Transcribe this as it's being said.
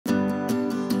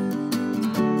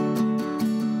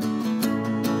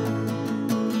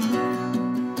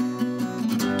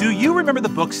you remember the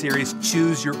book series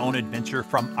Choose Your Own Adventure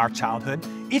from our childhood?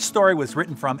 Each story was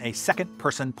written from a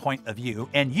second-person point of view,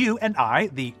 and you and I,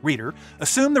 the reader,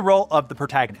 assume the role of the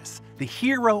protagonist, the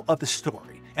hero of the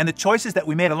story, and the choices that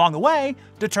we made along the way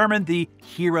determine the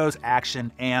hero's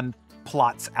action and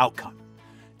plot's outcome.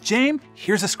 James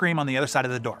hears a scream on the other side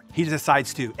of the door. He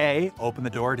decides to A, open the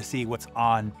door to see what's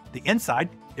on the inside.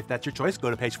 If that's your choice, go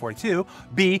to page 42.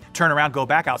 B, turn around, go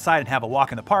back outside and have a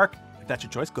walk in the park. If that's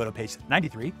your choice, go to page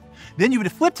 93. Then you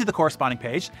would flip to the corresponding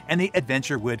page and the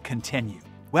adventure would continue.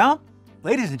 Well,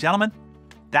 ladies and gentlemen,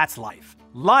 that's life.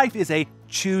 Life is a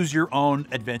choose your own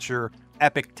adventure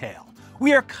epic tale.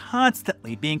 We are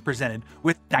constantly being presented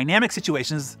with dynamic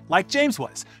situations like James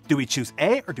was. Do we choose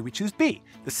A or do we choose B?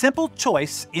 The simple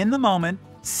choice in the moment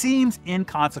seems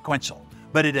inconsequential,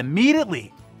 but it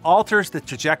immediately alters the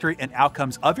trajectory and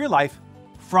outcomes of your life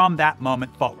from that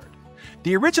moment forward.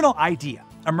 The original idea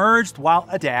emerged while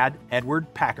a dad,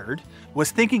 Edward Packard, was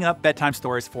thinking up bedtime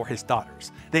stories for his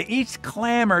daughters. They each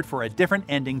clamored for a different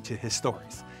ending to his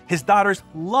stories. His daughters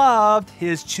loved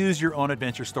his Choose Your Own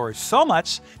Adventure stories so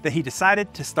much that he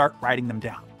decided to start writing them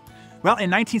down. Well, in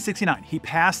 1969, he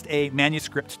passed a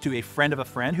manuscript to a friend of a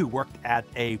friend who worked at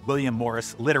a William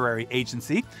Morris literary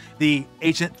agency. The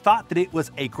agent thought that it was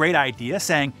a great idea,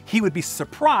 saying he would be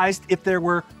surprised if there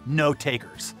were no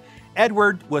takers.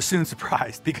 Edward was soon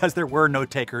surprised because there were no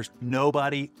takers.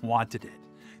 Nobody wanted it.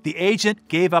 The agent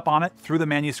gave up on it, threw the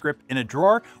manuscript in a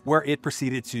drawer where it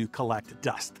proceeded to collect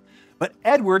dust. But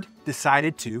Edward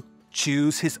decided to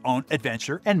choose his own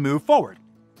adventure and move forward.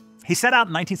 He set out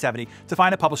in 1970 to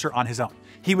find a publisher on his own.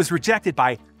 He was rejected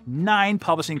by 9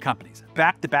 publishing companies,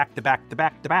 back to back to back to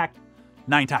back to back,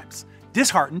 9 times.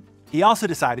 Disheartened, he also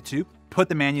decided to put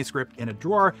the manuscript in a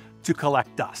drawer to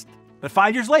collect dust. But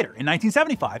 5 years later, in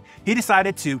 1975, he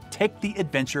decided to take the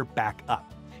adventure back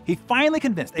up. He finally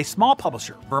convinced a small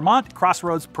publisher, Vermont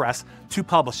Crossroads Press, to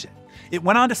publish it. It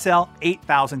went on to sell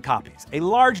 8,000 copies, a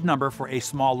large number for a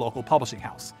small local publishing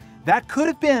house. That could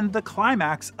have been the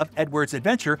climax of Edward's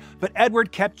adventure, but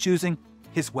Edward kept choosing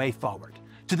his way forward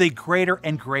to the greater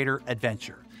and greater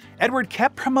adventure. Edward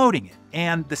kept promoting it,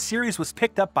 and the series was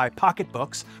picked up by Pocket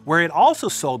Books, where it also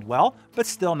sold well, but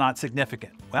still not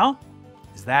significant. Well,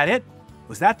 is that it?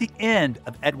 Was that the end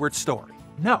of Edward's story?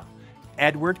 No.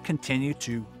 Edward continued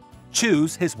to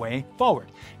choose his way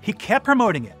forward. He kept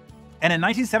promoting it. And in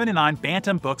 1979,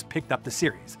 Bantam Books picked up the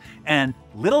series. And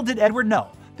little did Edward know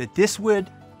that this would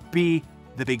be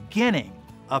the beginning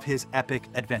of his epic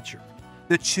adventure.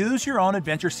 The Choose Your Own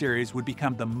Adventure series would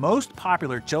become the most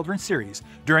popular children's series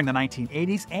during the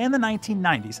 1980s and the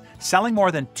 1990s, selling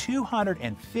more than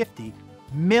 250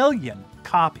 million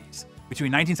copies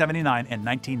between 1979 and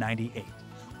 1998.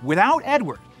 Without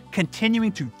Edward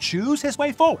continuing to choose his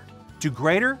way forward to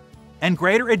greater and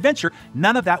greater adventure,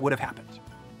 none of that would have happened.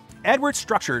 Edward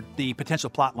structured the potential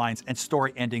plot lines and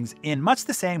story endings in much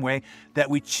the same way that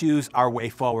we choose our way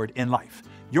forward in life.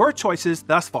 Your choices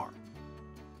thus far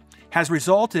has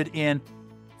resulted in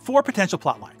 4 potential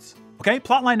plot lines. Okay,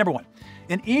 plot line number 1.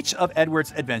 In each of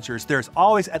Edward's adventures, there's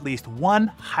always at least one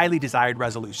highly desired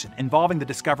resolution involving the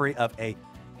discovery of a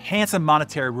handsome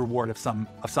monetary reward of some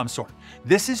sort.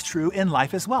 This is true in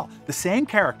life as well. The same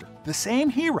character, the same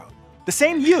hero, the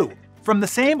same you, from the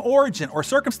same origin or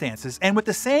circumstances and with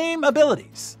the same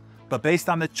abilities, but based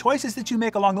on the choices that you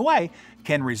make along the way,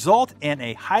 can result in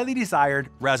a highly desired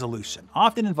resolution,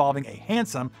 often involving a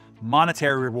handsome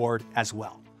monetary reward as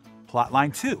well.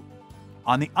 Plotline 2.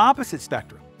 On the opposite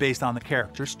spectrum, based on the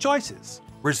character's choices,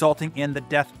 resulting in the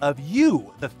death of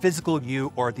you, the physical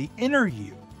you or the inner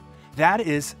you. That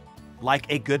is like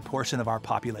a good portion of our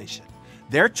population.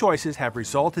 Their choices have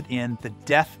resulted in the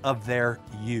death of their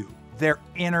you, their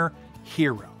inner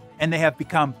hero, and they have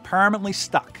become permanently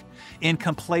stuck in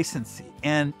complacency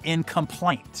and in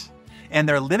complaint. And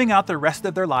they're living out the rest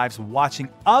of their lives watching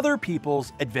other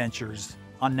people's adventures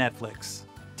on Netflix,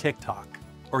 TikTok,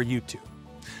 or YouTube.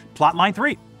 Plotline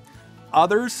 3.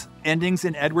 Others' endings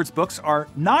in Edward's books are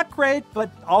not great,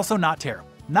 but also not terrible.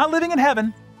 Not living in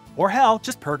heaven or hell,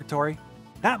 just purgatory.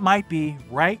 That might be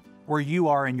right where you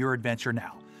are in your adventure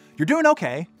now. You're doing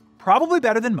okay, probably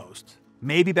better than most,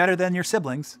 maybe better than your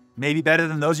siblings, maybe better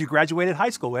than those you graduated high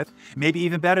school with, maybe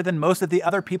even better than most of the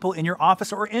other people in your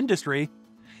office or industry.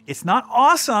 It's not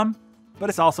awesome, but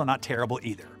it's also not terrible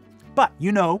either. But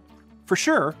you know, for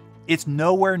sure, it's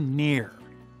nowhere near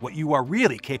what you are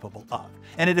really capable of.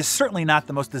 And it is certainly not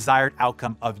the most desired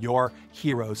outcome of your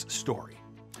hero's story.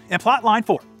 In plotline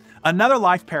 4, another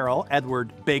life peril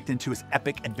Edward baked into his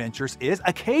epic adventures is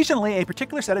occasionally a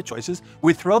particular set of choices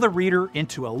would throw the reader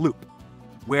into a loop,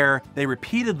 where they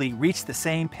repeatedly reach the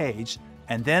same page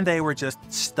and then they were just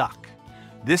stuck.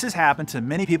 This has happened to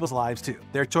many people's lives too.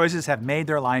 Their choices have made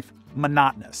their life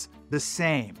monotonous, the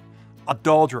same, a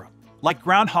doldrum, like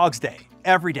Groundhog's Day,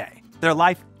 every day. Their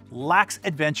life lacks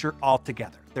adventure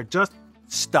altogether. They're just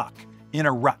stuck in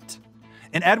a rut.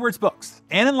 In Edward's books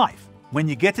and in life, when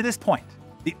you get to this point,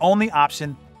 the only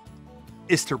option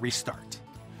is to restart,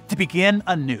 to begin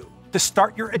anew, to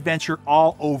start your adventure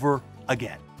all over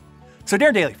again. So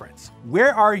Darren Daily friends,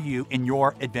 where are you in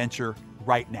your adventure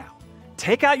right now?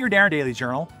 Take out your Darren Daily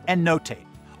journal and notate.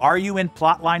 Are you in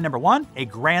plotline number 1, a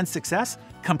grand success,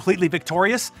 completely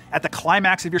victorious at the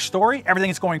climax of your story? Everything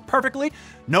is going perfectly.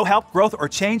 No help, growth, or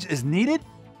change is needed.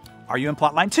 Are you in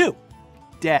plotline 2,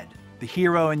 dead, the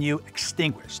hero in you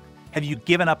extinguished? Have you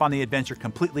given up on the adventure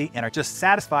completely and are just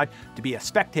satisfied to be a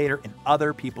spectator in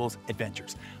other people's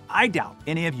adventures? I doubt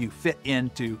any of you fit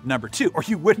into number 2, or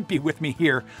you wouldn't be with me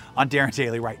here on Darren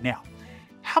Daily right now.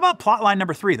 How about plotline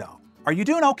number 3 though? Are you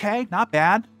doing okay? Not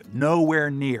bad, but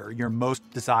nowhere near your most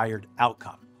desired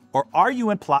outcome. Or are you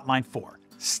in plotline 4,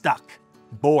 stuck,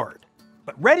 bored,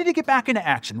 but ready to get back into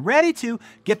action, ready to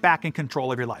get back in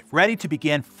control of your life, ready to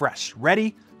begin fresh,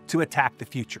 ready to attack the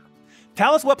future?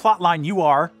 Tell us what plotline you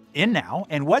are in now,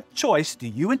 and what choice do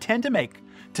you intend to make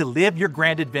to live your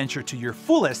grand adventure to your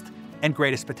fullest and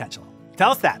greatest potential? Tell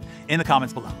us that in the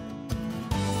comments below.